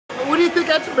think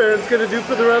Etchebarren's going to do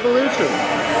for the Revolution?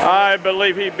 I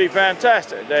believe he'd be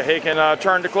fantastic, that he can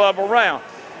turn the club around.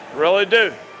 Really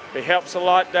do. He helps a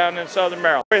lot down in Southern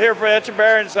Maryland. We're here for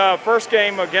Etchebarren's first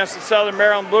game against the Southern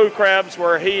Maryland Blue Crabs,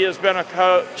 where he has been a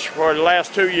coach for the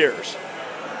last 2 years.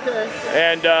 Okay.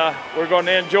 And we're going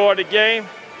to enjoy the game.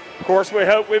 Of course, we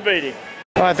hope we beat him.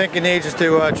 Well, I think he needs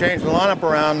to change the lineup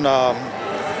around.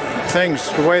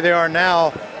 Things the way they are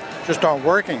now just aren't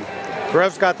working. The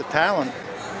Revs got the talent,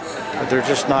 but they're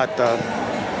just not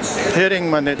hitting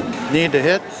when they need to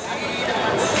hit.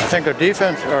 I think their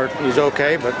defense is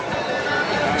okay, but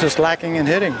just lacking in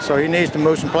hitting, so he needs to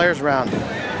move some players around.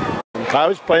 I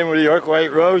was playing with the York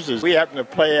White Roses. We happened to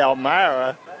play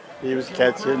Elmira. He was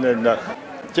catching, and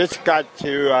just got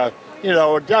to,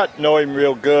 not know him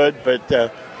real good, but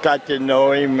got to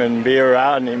know him and be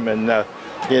around him. And,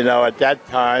 at that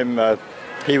time,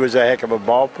 he was a heck of a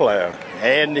ball player.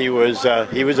 And he was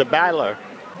a battler.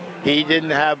 He didn't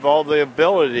have all the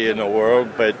ability in the world,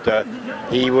 but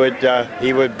he would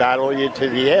battle you to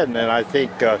the end. And I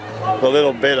think the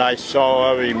little bit I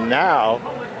saw of him now,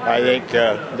 I think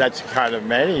that's the kind of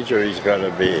manager he's going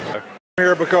to be. I'm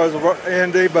here because of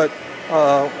Andy, but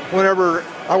whenever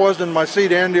I wasn't in my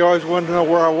seat, Andy always wanted to know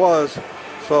where I was.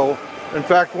 So, in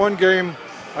fact, one game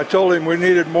I told him we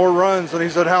needed more runs, and he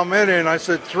said, "How many?" And I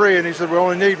said 3, and he said, "We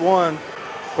only need 1."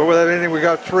 But with that inning, we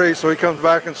got 3. So he comes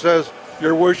back and says,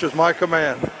 "Your wish is my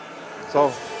command."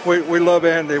 So we love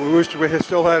Andy. We wish we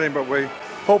still had him, but we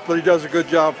hope that he does a good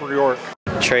job for New York.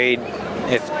 Trade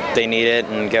if they need it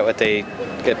and get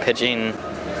pitching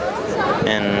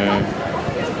and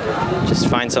just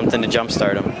find something to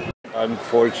jumpstart them.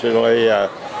 Unfortunately,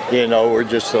 we're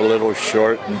just a little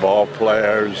short in ball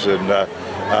players, and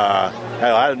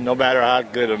no matter how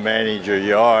good a manager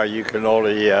you are, you can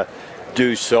only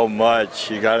do so much.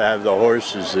 You got to have the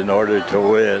horses in order to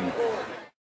win.